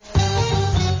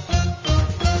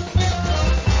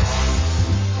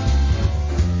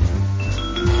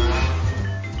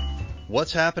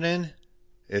What's happening?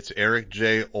 It's Erik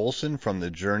J. Olson from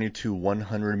the Journey to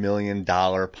 $100 Million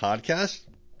podcast.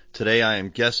 Today I am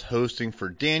guest hosting for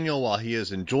Daniel while he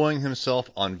is enjoying himself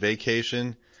on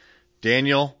vacation.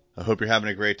 Daniel, I hope you're having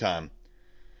a great time.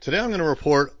 Today I'm going to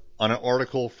report on an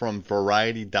article from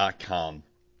Variety.com.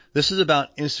 This is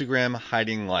about Instagram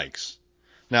hiding likes.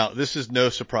 Now, this is no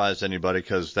surprise to anybody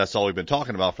because that's all we've been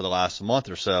talking about for the last month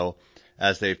or so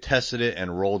as they've tested it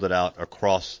and rolled it out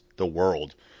across the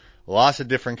world. Lots of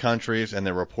different countries, and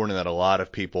they're reporting that a lot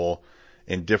of people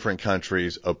in different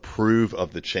countries approve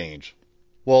of the change.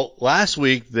 Well, last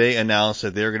week they announced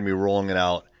that they're going to be rolling it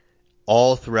out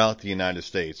all throughout the United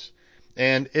States.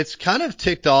 And it's kind of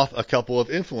ticked off a couple of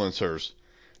influencers.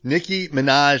 Nicki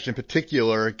Minaj in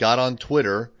particular got on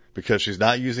Twitter because she's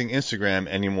not using Instagram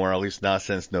anymore, at least not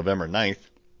since November 9th.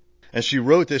 And she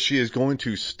wrote that she is going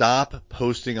to stop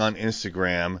posting on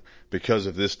Instagram because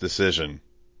of this decision.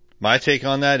 My take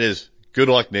on that is good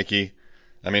luck, Nicki.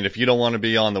 I mean, if you don't want to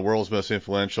be on the world's most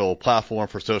influential platform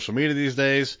for social media these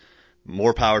days,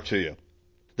 more power to you.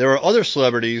 There are other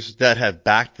celebrities that have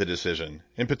backed the decision.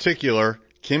 In particular,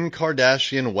 Kim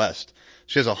Kardashian West.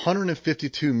 She has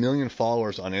 152 million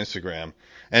followers on Instagram,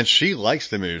 and she likes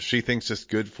the move. She thinks it's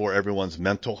good for everyone's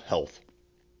mental health.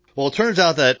 Well, it turns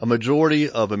out that a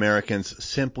majority of Americans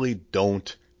simply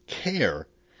don't care.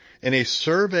 In a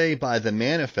survey by The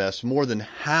Manifest, more than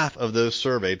half of those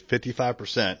surveyed,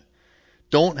 55%,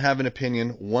 don't have an opinion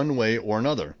one way or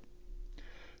another.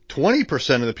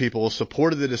 20% of the people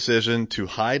supported the decision to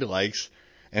hide likes,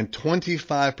 and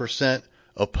 25%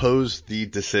 opposed the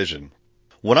decision.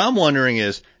 What I'm wondering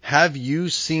is, have you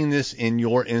seen this in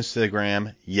your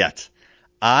Instagram yet?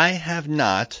 I have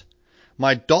not.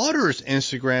 My daughter's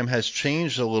Instagram has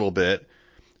changed a little bit.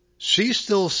 She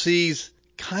still sees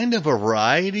kind of a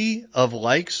variety of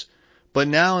likes, but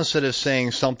now instead of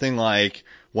saying something like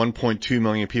 1.2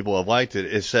 million people have liked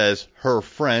it, it says her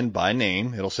friend by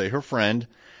name. It'll say her friend,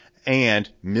 and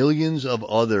millions of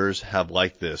others have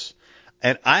liked this.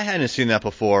 And I hadn't seen that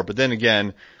before, but then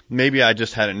again, maybe I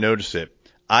just hadn't noticed it.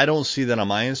 I don't see that on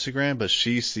my Instagram, but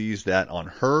she sees that on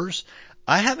hers.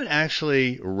 I haven't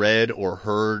actually read or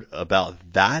heard about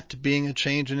that being a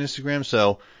change in Instagram,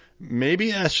 so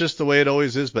maybe that's just the way it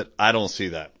always is, but I don't see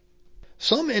that.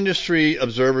 Some industry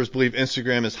observers believe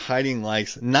Instagram is hiding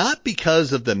likes not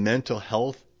because of the mental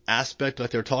health aspect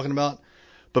like they're talking about,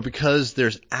 but because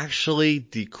there's actually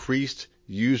decreased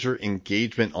user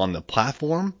engagement on the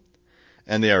platform,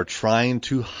 and they are trying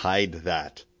to hide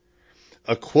that.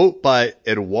 A quote by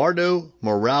Eduardo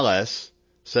Morales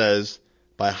says,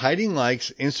 "By hiding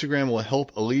likes, Instagram will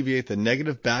help alleviate the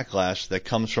negative backlash that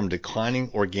comes from declining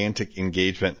organic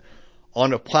engagement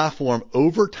on a platform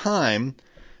over time,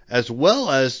 as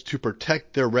well as to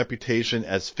protect their reputation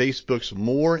as Facebook's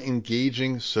more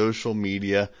engaging social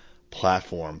media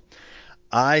platform."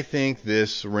 I think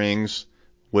this rings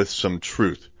with some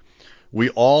truth. We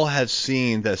all have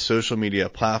seen that social media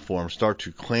platforms start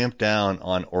to clamp down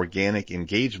on organic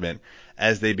engagement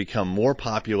as they become more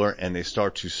popular and they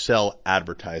start to sell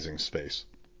advertising space.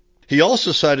 He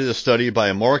also cited a study by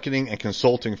a marketing and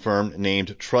consulting firm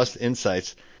named Trust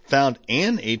Insights found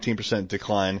an 18%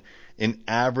 decline in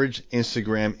average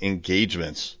Instagram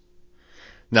engagements.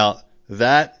 Now,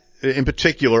 that in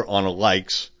particular on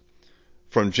likes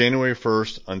from January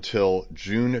 1st until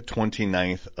June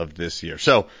 29th of this year.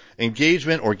 So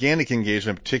engagement, organic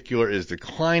engagement in particular, is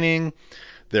declining.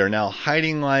 They're now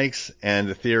hiding likes, and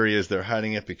the theory is they're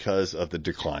hiding it because of the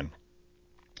decline.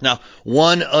 Now,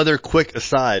 one other quick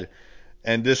aside,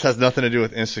 and this has nothing to do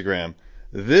with Instagram.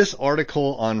 This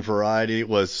article on Variety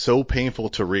was so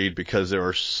painful to read because there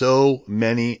are so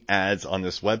many ads on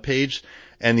this webpage,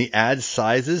 and the ad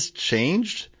sizes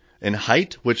changed in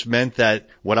height, which meant that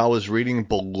what I was reading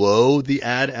below the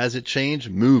ad as it changed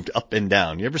moved up and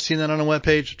down. You ever seen that on a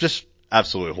webpage? Just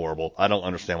absolutely horrible. I don't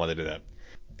understand why they do that.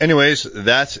 Anyways,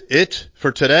 that's it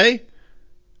for today.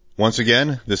 Once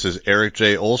again, this is Erik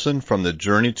J. Olson from the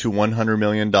Journey to $100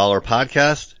 Million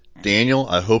podcast. Daniel,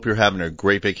 I hope you're having a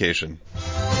great vacation.